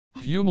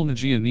Humil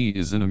Najiani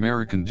is an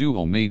American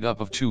duo made up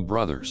of two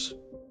brothers.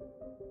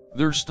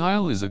 Their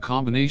style is a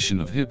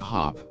combination of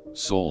hip-hop,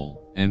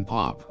 soul, and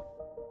pop.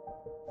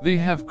 They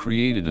have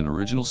created an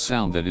original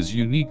sound that is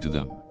unique to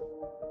them.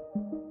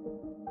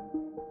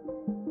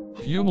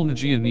 Humil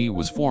Najiani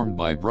was formed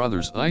by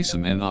brothers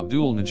Isam and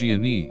Abdul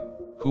Najiani,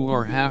 who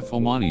are half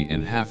Omani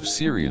and half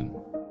Syrian.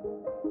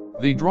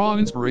 They draw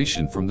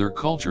inspiration from their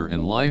culture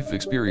and life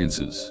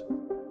experiences.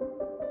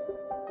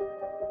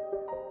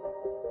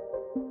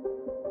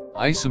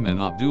 Isam and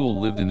Abdul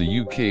lived in the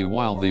UK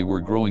while they were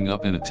growing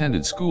up and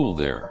attended school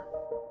there.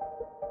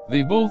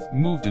 They both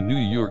moved to New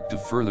York to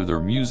further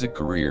their music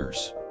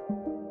careers.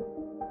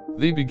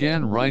 They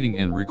began writing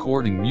and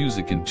recording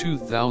music in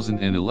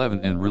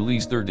 2011 and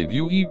released their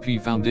debut EP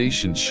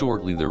Foundation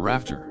shortly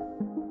thereafter.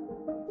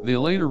 They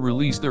later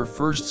released their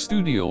first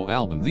studio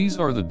album These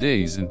Are the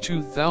Days in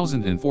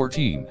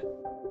 2014.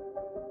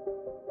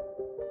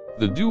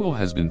 The duo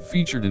has been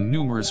featured in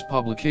numerous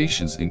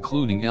publications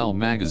including Elle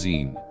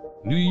Magazine,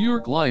 New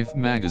York Life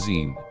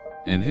Magazine,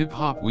 and Hip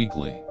Hop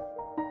Weekly.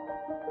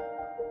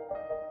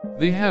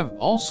 They have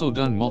also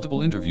done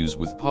multiple interviews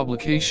with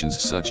publications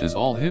such as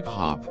All Hip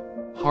Hop,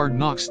 Hard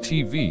Knocks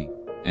TV,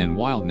 and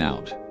Wild 'N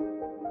Out.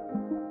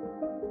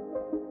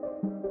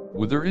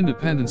 With their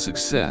independent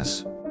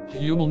success,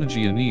 Humil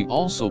Najiani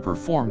also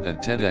performed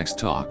at TEDx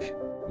Talk,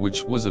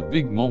 which was a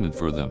big moment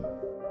for them.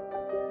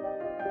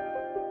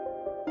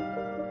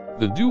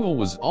 The duo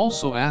was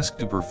also asked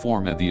to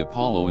perform at the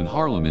Apollo in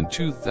Harlem in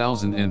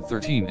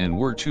 2013 and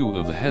were two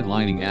of the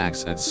headlining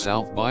acts at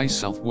South by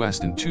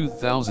Southwest in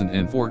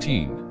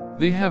 2014.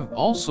 They have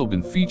also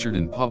been featured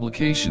in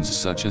publications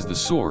such as The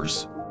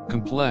Source,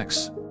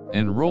 Complex,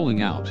 and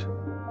Rolling Out.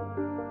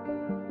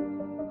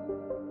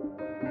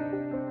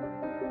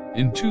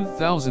 In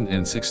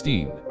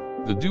 2016,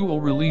 the duo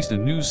released a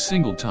new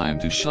single Time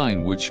to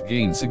Shine which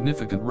gained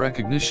significant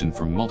recognition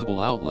from multiple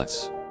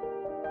outlets.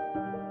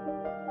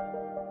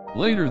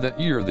 Later that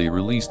year they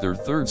released their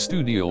third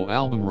studio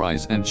album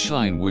Rise and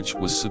Shine which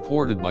was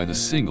supported by the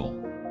single.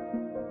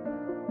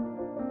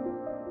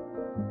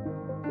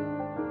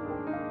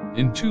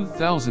 In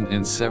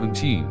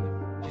 2017,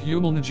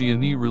 Humil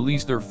Najiani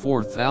released their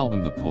fourth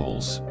album The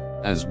Pulse,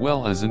 as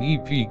well as an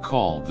EP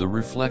called The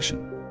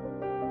Reflection.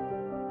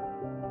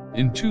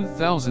 In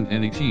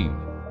 2018,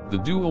 the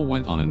duo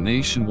went on a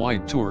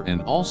nationwide tour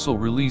and also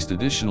released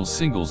additional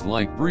singles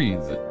like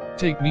Breathe,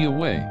 Take Me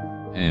Away,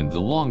 and The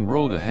Long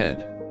Road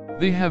Ahead.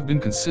 They have been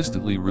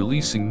consistently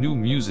releasing new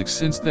music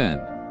since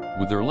then,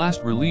 with their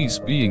last release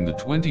being the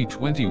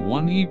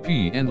 2021 EP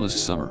Endless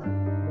Summer.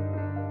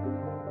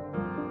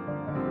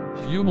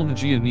 Humil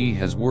Najiani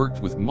has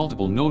worked with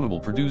multiple notable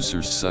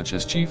producers such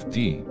as Chief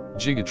D,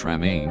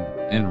 Gigatramain,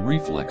 and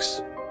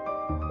Reflex.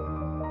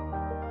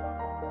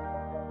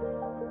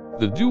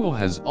 The duo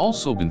has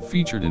also been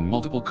featured in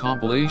multiple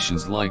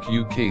compilations like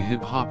UK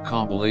hip-hop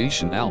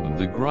compilation album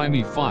The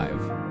Grimy Five.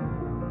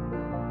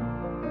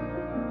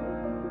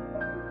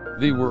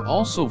 They were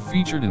also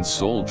featured in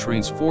Soul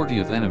Train's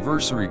 40th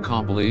anniversary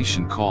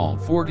compilation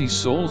called 40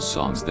 Soul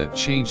Songs That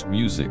Changed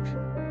Music.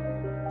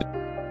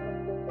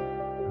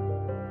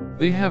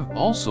 They have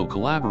also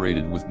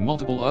collaborated with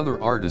multiple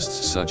other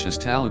artists such as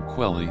Talib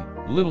Kweli,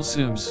 Little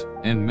Sims,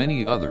 and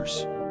many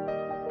others.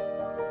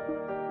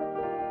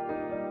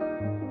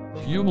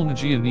 Humil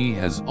Najiani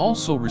has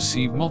also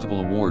received multiple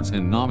awards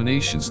and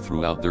nominations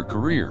throughout their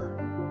career.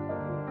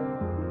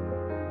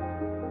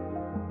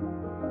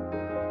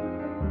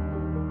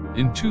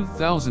 In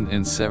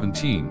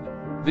 2017,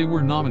 they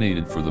were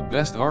nominated for the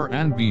Best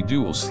R&B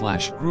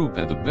Duo/Group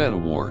at the BET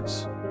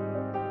Awards.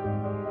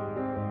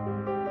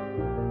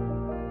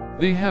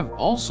 They have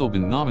also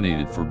been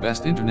nominated for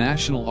Best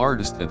International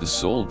Artist at the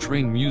Soul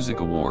Train Music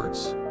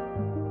Awards.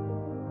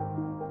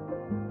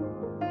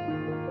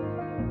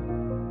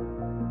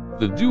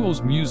 The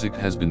duo's music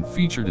has been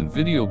featured in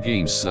video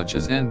games such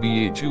as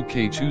NBA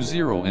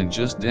 2K20 and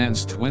Just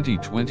Dance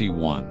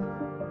 2021.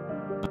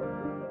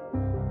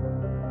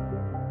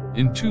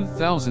 In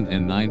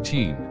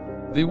 2019,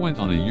 they went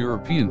on a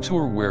European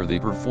tour where they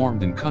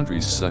performed in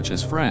countries such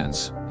as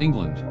France,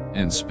 England,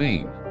 and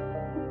Spain.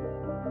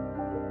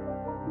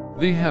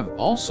 They have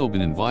also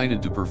been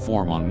invited to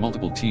perform on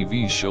multiple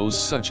TV shows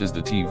such as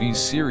the TV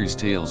series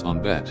Tales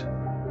on BET.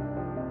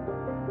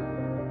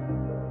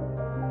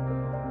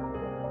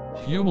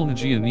 Humil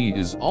Najiani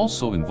is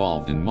also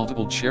involved in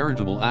multiple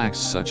charitable acts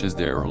such as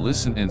their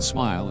Listen and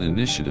Smile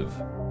initiative.